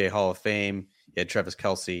LPGA Hall of Fame. You had Travis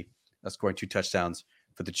Kelce scoring 2 touchdowns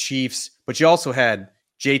for the Chiefs. But you also had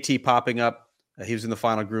JT popping up. He was in the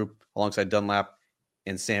final group alongside Dunlap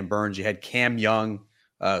and Sam Burns. You had Cam Young,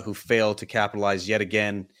 who failed to capitalize yet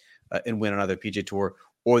again and win another PGA Tour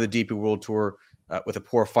or the DP World Tour with a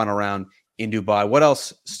poor final round in Dubai. What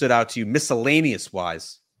else stood out to you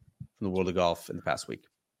miscellaneous-wise from the world of golf in the past week?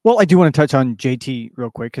 Well, I do want to touch on JT real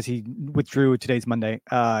quick because he withdrew. Today's Monday.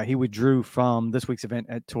 He withdrew from this week's event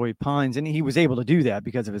at Torrey Pines, and he was able to do that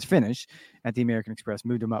because of his finish at the American Express.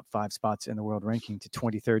 Moved him up 5 spots in the world ranking to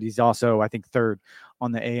 23rd. He's also, I think, 3rd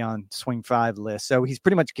on the Aon Swing 5 list. So he's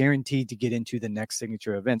pretty much guaranteed to get into the next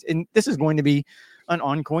signature event. And this is going to be an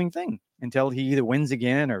ongoing thing until he either wins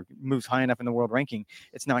again or moves high enough in the world ranking.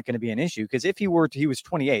 It's not going to be an issue because he was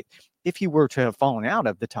 28th. If he were to have fallen out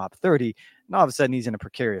of the top 30, and all of a sudden he's in a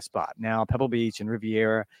precarious spot. Now, Pebble Beach and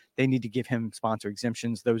Riviera, they need to give him sponsor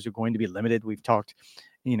exemptions. Those are going to be limited. We've talked,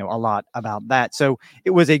 a lot about that. So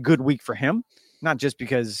it was a good week for him, not just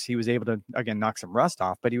because he was able to, again, knock some rust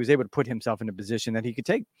off, but he was able to put himself in a position that he could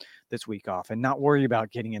take this week off and not worry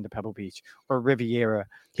about getting into Pebble Beach or Riviera.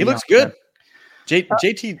 He looks good.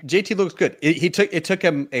 JT looks good. It took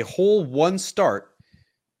him a whole one start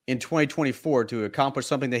in 2024 to accomplish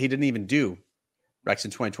something that he didn't even do, Rex,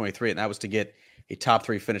 in 2023, and that was to get a top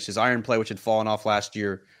 3 finish. His iron play, which had fallen off last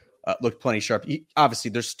year, looked plenty sharp.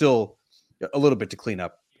 Obviously, there's still a little bit to clean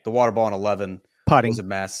up. The water ball in 11 was a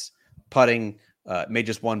mess. Putting made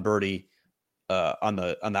just 1 birdie on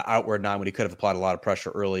the outward 9 when he could have applied a lot of pressure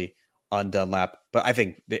early on Dunlap. But I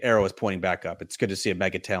think the arrow is pointing back up. It's good to see a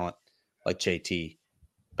mega talent like JT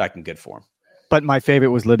back in good form. But my favorite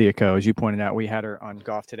was Lydia Ko. As you pointed out, we had her on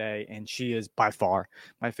Golf Today, and she is by far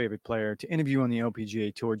my favorite player to interview on the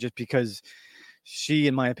LPGA Tour just because she,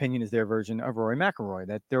 in my opinion, is their version of Rory McIlroy,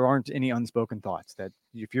 that there aren't any unspoken thoughts, that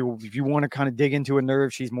if you want to kind of dig into a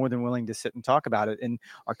nerve, she's more than willing to sit and talk about it. And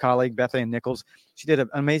our colleague, Bethany Nichols, she did an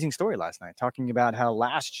amazing story last night talking about how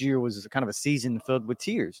last year was kind of a season filled with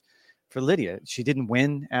tears for Lydia. She didn't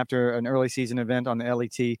win after an early season event on the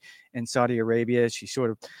LET in Saudi Arabia. She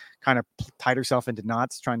sort of kind of tied herself into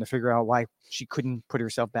knots trying to figure out why she couldn't put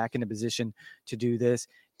herself back in a position to do this,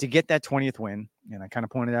 to get that 20th win. And I kind of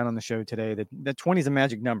pointed out on the show today that 20 is a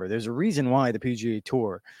magic number. There's a reason why the PGA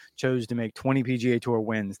Tour chose to make 20 PGA Tour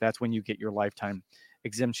wins. That's when you get your lifetime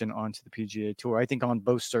exemption onto the PGA Tour. I think on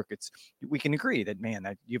both circuits, we can agree that, man,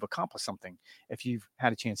 that you've accomplished something if you've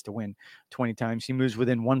had a chance to win 20 times. He moves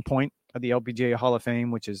within 1 point of the LPGA Hall of Fame,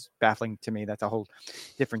 which is baffling to me. That's a whole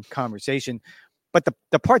different conversation. But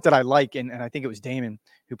the part that I like, and I think it was Damon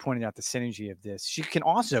who pointed out the synergy of this, she can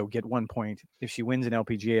also get 1 point if she wins an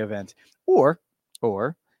LPGA event or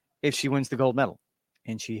if she wins the gold medal.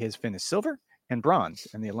 And she has finished silver and bronze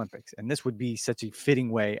in the Olympics. And this would be such a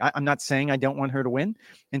fitting way. I'm not saying I don't want her to win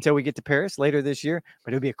until we get to Paris later this year,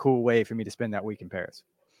 but it would be a cool way for me to spend that week in Paris.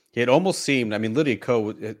 It almost seemed, Lydia Ko,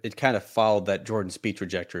 it kind of followed that Jordan Spieth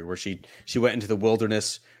trajectory where she went into the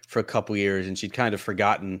wilderness for a couple years and she'd kind of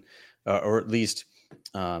forgotten or at least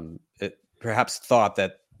perhaps thought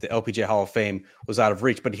that the LPGA Hall of Fame was out of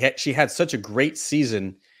reach. But she had such a great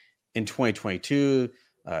season in 2022.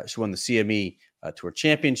 She won the CME Tour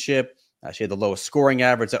Championship. She had the lowest scoring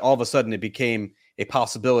average. That all of a sudden it became a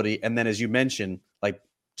possibility. And then, as you mentioned,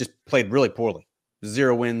 just played really poorly.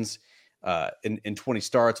 0 wins in 20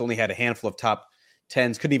 starts. Only had a handful of top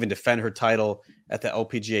 10s. Couldn't even defend her title at the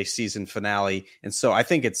LPGA season finale. And so I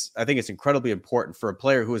think it's incredibly important for a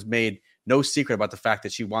player who has made no secret about the fact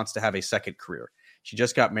that she wants to have a second career. She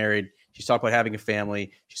just got married. She's talked about having a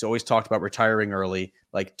family. She's always talked about retiring early.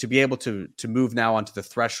 To be able to move now onto the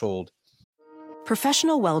threshold.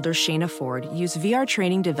 Professional welder Shayna Ford used VR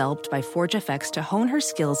training developed by ForgeFX to hone her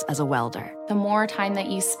skills as a welder. The more time that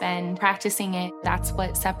you spend practicing it, that's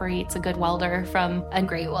what separates a good welder from a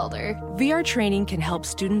great welder. VR training can help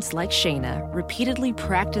students like Shayna repeatedly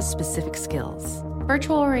practice specific skills.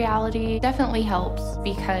 Virtual reality definitely helps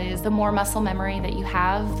because the more muscle memory that you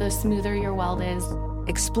have, the smoother your weld is.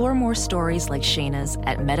 Explore more stories like Shayna's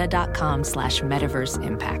at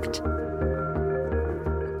meta.com/metaverseimpact.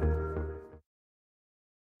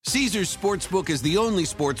 Caesars Sportsbook is the only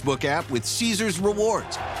sportsbook app with Caesars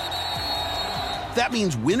Rewards. That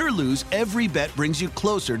means win or lose, every bet brings you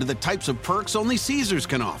closer to the types of perks only Caesars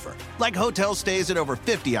can offer. Like hotel stays at over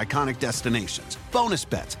 50 iconic destinations, bonus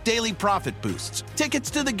bets, daily profit boosts, tickets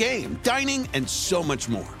to the game, dining, and so much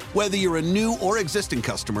more. Whether you're a new or existing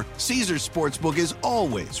customer, Caesars Sportsbook is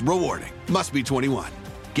always rewarding. Must be 21.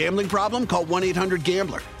 Gambling problem? Call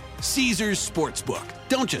 1-800-GAMBLER. Caesars Sportsbook.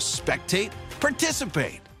 Don't just spectate,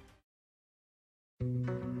 participate.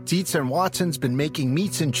 Dietz & Watson's been making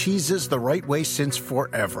meats and cheeses the right way since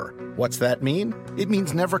forever. What's that mean? It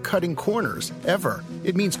means never cutting corners, ever.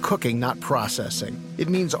 It means cooking, not processing. It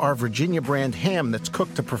means our Virginia brand ham that's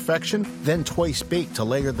cooked to perfection, then twice baked to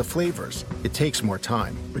layer the flavors. It takes more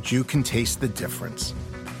time, but you can taste the difference.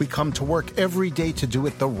 We come to work every day to do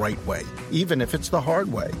it the right way, even if it's the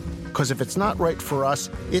hard way. Because if it's not right for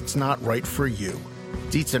us, it's not right for you.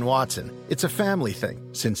 Dietz & Watson, it's a family thing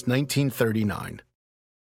since 1939.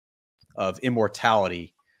 Of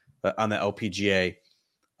immortality on the LPGA,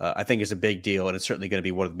 I think is a big deal, and it's certainly going to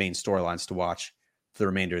be one of the main storylines to watch for the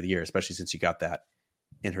remainder of the year, especially since you got that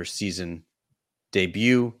in her season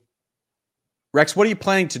debut. Rex, what are you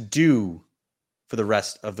planning to do for the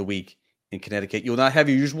rest of the week in Connecticut? You'll not have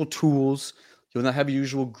your usual tools. You'll not have your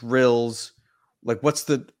usual grills. What's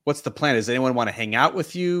the plan? Does anyone want to hang out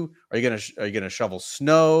with you? Are you gonna shovel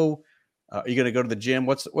snow? Are you gonna go to the gym?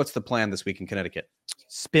 What's the plan this week in Connecticut?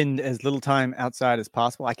 Spend as little time outside as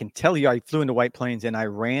possible. I can tell you, I flew into White Plains and I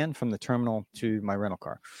ran from the terminal to my rental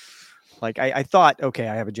car. I thought, okay,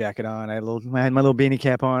 I have a jacket on. I had my little beanie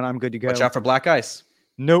cap on. I'm good to go. Watch out for black ice.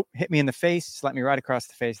 Nope. Hit me in the face. Slapped me right across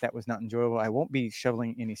the face. That was not enjoyable. I won't be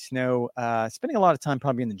shoveling any snow. Spending a lot of time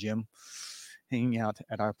probably in the gym, hanging out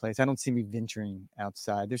at our place. I don't see me venturing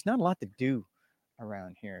outside. There's not a lot to do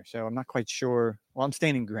around here. So I'm not quite sure. Well, I'm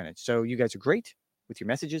staying in Greenwich. So you guys are great with your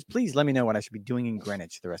messages. Please let me know what I should be doing in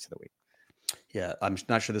Greenwich the rest of the week. Yeah, I'm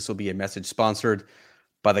not sure this will be a message sponsored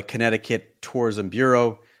by the Connecticut Tourism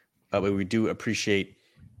Bureau, but we do appreciate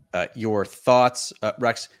your thoughts.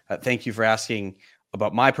 Rex, thank you for asking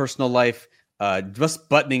about my personal life. Just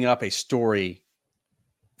buttoning up a story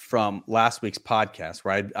from last week's podcast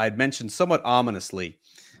where I'd mentioned somewhat ominously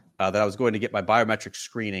that I was going to get my biometric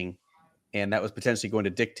screening, and that was potentially going to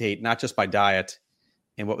dictate not just my diet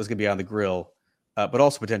and what was going to be on the grill, but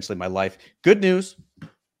also potentially my life. Good news,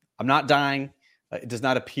 I'm not dying. It does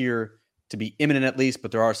not appear to be imminent at least,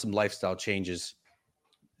 but there are some lifestyle changes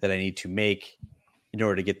that I need to make in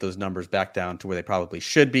order to get those numbers back down to where they probably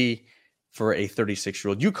should be for a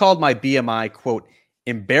 36-year-old. You called my BMI, quote,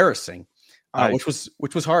 embarrassing, which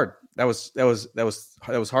was hard. That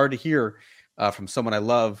was hard to hear from someone I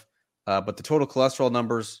love. But the total cholesterol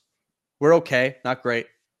numbers, we're okay, not great.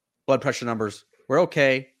 Blood pressure numbers, we're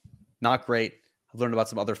okay, not great. I've learned about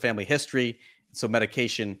some other family history, so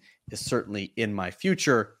medication is certainly in my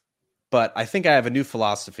future. But I think I have a new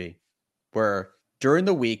philosophy where during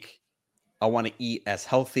the week, I want to eat as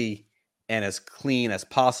healthy and as clean as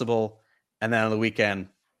possible. And then on the weekend,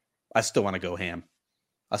 I still want to go ham.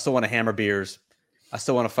 I still want to hammer beers. I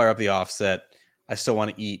still want to fire up the offset. I still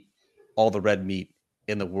want to eat all the red meat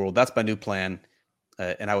in the world. That's my new plan.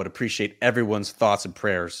 And I would appreciate everyone's thoughts and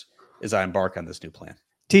prayers as I embark on this new plan.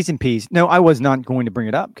 T's and P's. No, I was not going to bring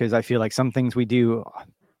it up because I feel like some things we do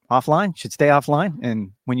offline should stay offline.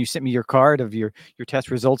 And when you sent me your card of your test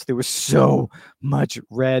results, there was so much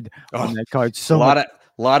red on that card. So a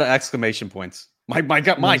lot of exclamation points. My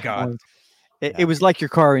God. It was like your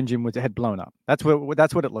car engine had blown up. That's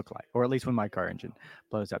what it looked like, or at least when my car engine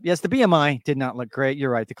blows up. Yes, the BMI did not look great.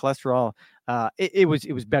 You're right. The cholesterol, it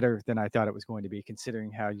was better than I thought it was going to be,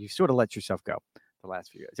 considering how you sort of let yourself go the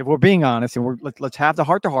last few years. If we're being honest, and let's have the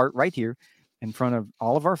heart to heart right here in front of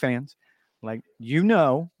all of our fans. Like,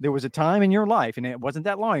 there was a time in your life, and it wasn't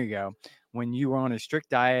that long ago, when you were on a strict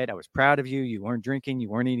diet. I was proud of you. You weren't drinking. You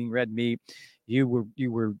weren't eating red meat. You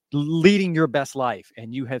were leading your best life,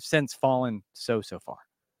 and you have since fallen so far.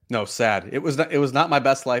 No, sad. It was not my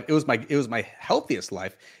best life. It was my healthiest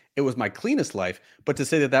life. It was my cleanest life. But to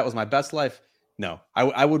say that was my best life, no.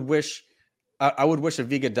 I would wish a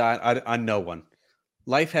vegan diet on no one.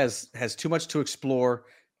 Life has too much to explore.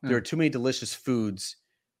 There are too many delicious foods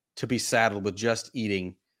to be saddled with just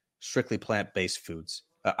eating strictly plant-based foods.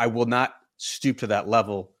 I will not stoop to that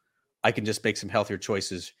level. I can just make some healthier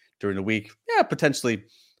choices during the week. Yeah, potentially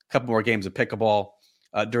a couple more games of pickleball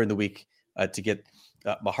during the week to get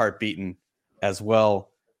my heart beating as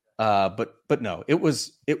well. But no, it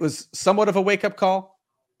was somewhat of a wake-up call,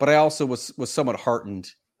 but I also was somewhat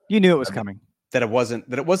heartened. You knew it was coming. That it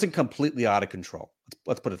wasn't completely out of control.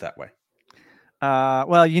 Let's put it that way.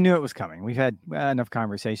 Well, you knew it was coming. We've had enough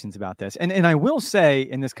conversations about this. And I will say,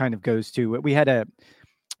 and this kind of goes to, we had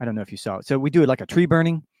I don't know if you saw it. So we do like a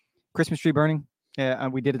Christmas tree burning.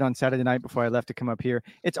 We did it on Saturday night before I left to come up here.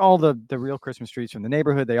 It's all the real Christmas trees from the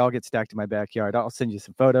neighborhood. They all get stacked in my backyard. I'll send you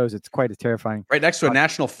some photos. It's quite terrifying. Right next to a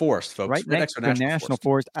national forest, folks. Right next to a national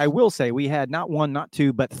forest. I will say we had not one, not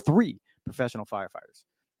two, but 3 professional firefighters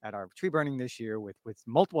at our tree burning this year with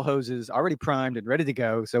multiple hoses already primed and ready to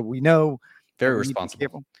go. So we know. Very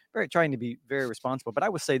responsible. Trying to be very responsible. But I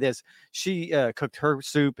would say this, she cooked her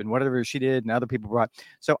soup and whatever she did and other people brought.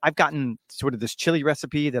 So I've gotten sort of this chili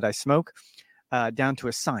recipe that I smoke down to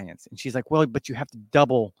a science. And she's like, well, but you have to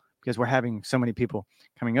double because we're having so many people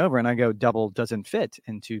coming over. And I go, double doesn't fit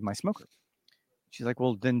into my smoker. She's like,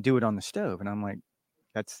 well, then do it on the stove. And I'm like,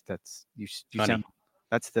 that's you sound,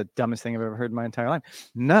 that's the dumbest thing I've ever heard in my entire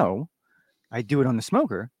life. No, I do it on the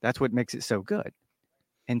smoker. That's what makes it so good.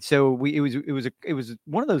 And so it was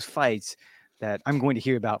one of those fights that I'm going to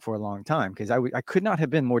hear about for a long time, because I could not have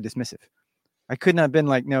been more dismissive. I could not have been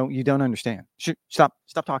like, no, you don't understand. Stop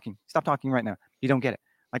talking. Stop talking right now. You don't get it.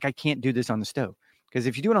 Like, I can't do this on the stove, because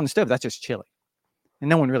if you do it on the stove, that's just chili. And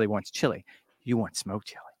no one really wants chili. You want smoked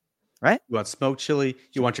chili, right? You want smoked chili.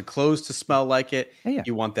 You want your clothes to smell like it. Yeah.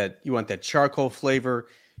 You want that charcoal flavor.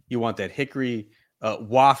 You want that hickory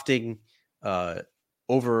wafting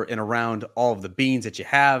over and around all of the beans that you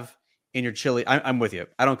have in your chili. I'm with you.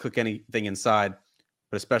 I don't cook anything inside,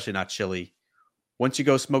 but especially not chili. Once you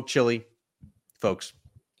go smoked chili, folks,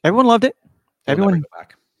 everyone loved it. Everyone never go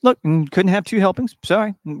back. Look, couldn't have 2 helpings.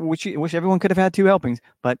 Sorry. Wish everyone could have had 2 helpings,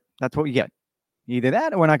 but that's what you get. Either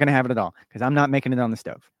that or we're not going to have it at all, because I'm not making it on the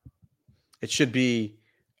stove. It should be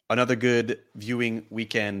another good viewing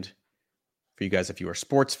weekend for you guys if you are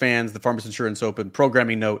sports fans. The Farmers Insurance Open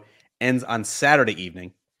programming note ends on Saturday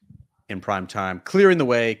evening in prime time, clearing the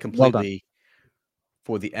way completely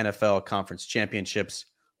for the NFL Conference Championships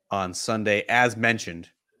on Sunday. As mentioned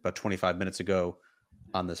about 25 minutes ago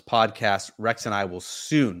on this podcast, Rex and I will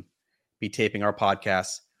soon be taping our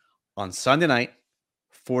podcasts on Sunday night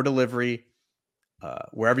for delivery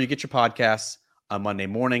wherever you get your podcasts on Monday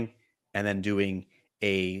morning, and then doing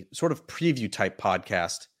a sort of preview type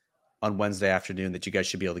podcast on Wednesday afternoon that you guys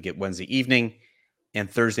should be able to get Wednesday evening and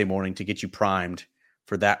Thursday morning to get you primed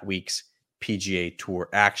for that week's PGA Tour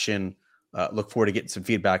action. Look forward to getting some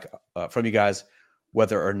feedback from you guys,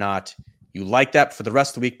 whether or not you like that. For the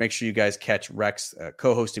rest of the week, make sure you guys catch Rex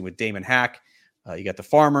co-hosting with Damon Hack. You got the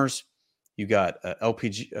Farmers. You got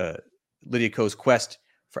Lydia Ko's quest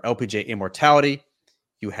for LPGA immortality.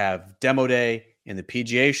 You have Demo Day in the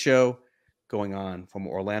PGA show going on from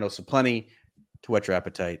Orlando. So plenty to whet your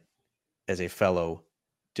appetite as a fellow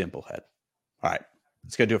Dimplehead. All right.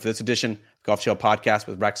 That's going to do it for this edition of Golf Show Podcast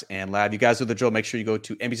with Rex and Lav. You guys know the drill. Make sure you go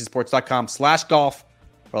to NBCSports.com/golf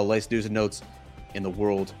for all the latest news and notes in the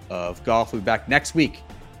world of golf. We'll be back next week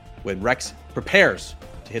when Rex prepares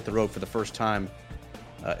to hit the road for the first time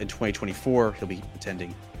in 2024. He'll be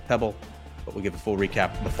attending Pebble, but we'll give a full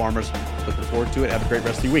recap of the Farmers. Looking forward to it. Have a great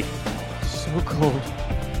rest of your week. So cold.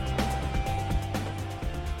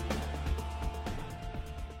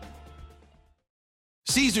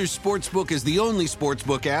 Caesars Sportsbook is the only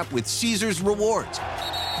sportsbook app with Caesars Rewards.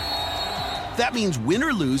 That means win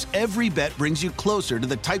or lose, every bet brings you closer to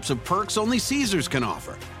the types of perks only Caesars can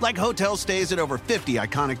offer. Like hotel stays at over 50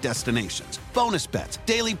 iconic destinations, bonus bets,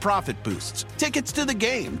 daily profit boosts, tickets to the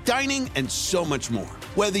game, dining, and so much more.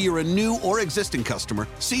 Whether you're a new or existing customer,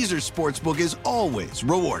 Caesars Sportsbook is always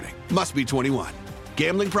rewarding. Must be 21.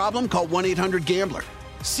 Gambling problem? Call 1-800-GAMBLER.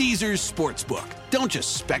 Caesars Sportsbook. Don't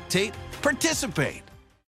just spectate, participate.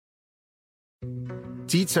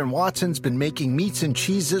 Dietz & Watson's been making meats and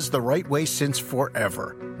cheeses the right way since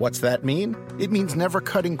forever. What's that mean? It means never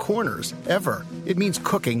cutting corners, ever. It means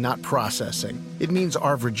cooking, not processing. It means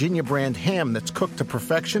our Virginia brand ham that's cooked to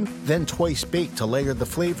perfection, then twice baked to layer the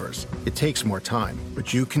flavors. It takes more time,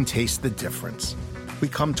 but you can taste the difference. We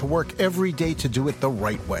come to work every day to do it the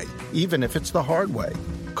right way, even if it's the hard way.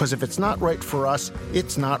 Because if it's not right for us,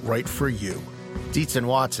 it's not right for you. Dietz &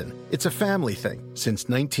 Watson, it's a family thing since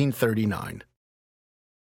 1939.